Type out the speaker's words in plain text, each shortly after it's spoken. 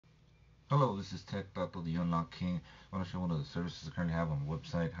Hello, this is Tech Tato, the Unlock King. I want to show one of the services I currently have on the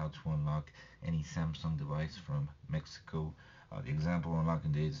website, how to unlock any Samsung device from Mexico. The example we're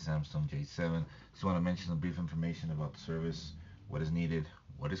unlocking today is the Samsung J7. Just want to mention some brief information about the service, what is needed,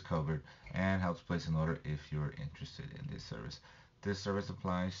 what is covered, and how to place an order if you're interested in this service. This service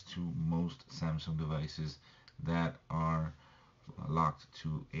applies to most Samsung devices that are locked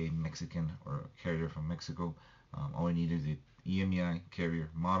to a Mexican or carrier from Mexico. All we need is the EMEI carrier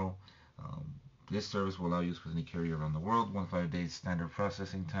model. Um, this service will allow use with any carrier around the world. 1 to 5 days standard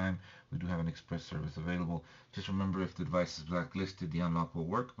processing time. We do have an express service available. Just remember, if the device is blacklisted, the unlock will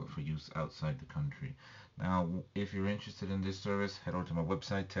work, but for use outside the country. Now, if you're interested in this service, head over to my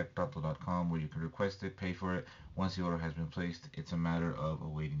website, techtato.com, where you can request it, pay for it. Once the order has been placed, it's a matter of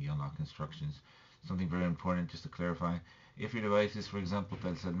awaiting the unlock instructions. Something very important just to clarify, if your device is, for example,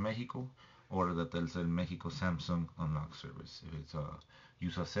 Telcel Mexico, order the Telcel Mexico Samsung unlock service. If it's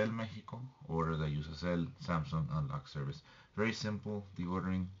Usacell Mexico, order the Usacell Samsung unlock service. Very simple, the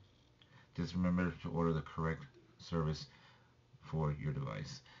ordering. Just remember to order the correct service for your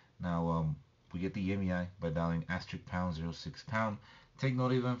device. Now, we get the EMEI by dialing asterisk pound 06 pound. Take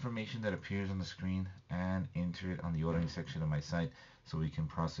note of the information that appears on the screen and enter it on the ordering section of my site so we can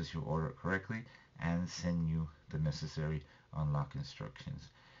process your order correctly and send you the necessary unlock instructions.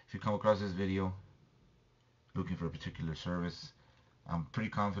 If you come across this video looking for a particular service, I'm pretty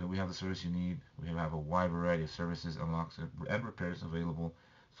confident we have the service you need. We have a wide variety of services, unlocks, and repairs available.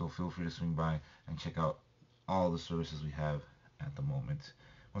 So feel free to swing by and check out all the services we have at the moment.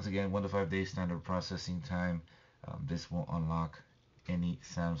 Once again, 1 to 5 days standard processing time. This will unlock any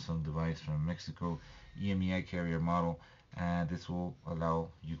Samsung device from Mexico, EMEI carrier model, and this will allow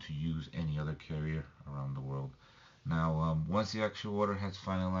you to use any other carrier around the world. Now, once the actual order has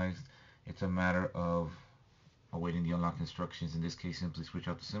finalized, it's a matter of awaiting the unlock instructions. In this case, simply switch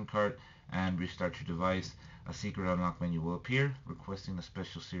out the SIM card and restart your device. A secret unlock menu will appear requesting a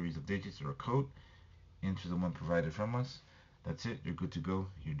special series of digits or a code. Enter the one provided from us. That's it, you're good to go.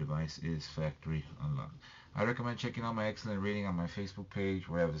 Your device is factory unlocked. I recommend checking out my excellent rating on my Facebook page,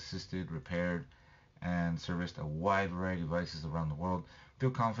 where I've assisted, repaired, and serviced a wide variety of devices around the world.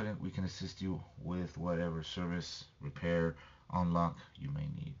 Feel confident we can assist you with whatever service, repair, unlock you may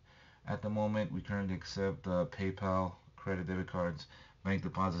need. At the moment, we currently accept PayPal, credit debit cards, bank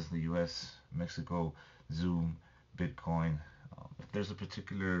deposits in the US, Mexico, Zoom, Bitcoin. If there's a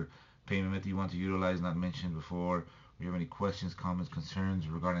particular payment method you want to utilize not mentioned before, or you have any questions, comments, concerns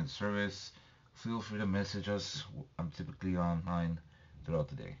regarding the service, feel free to message us. I'm typically online throughout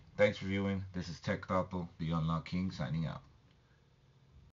the day. Thanks for viewing. This is Tech Tato, the Unlock King, signing out.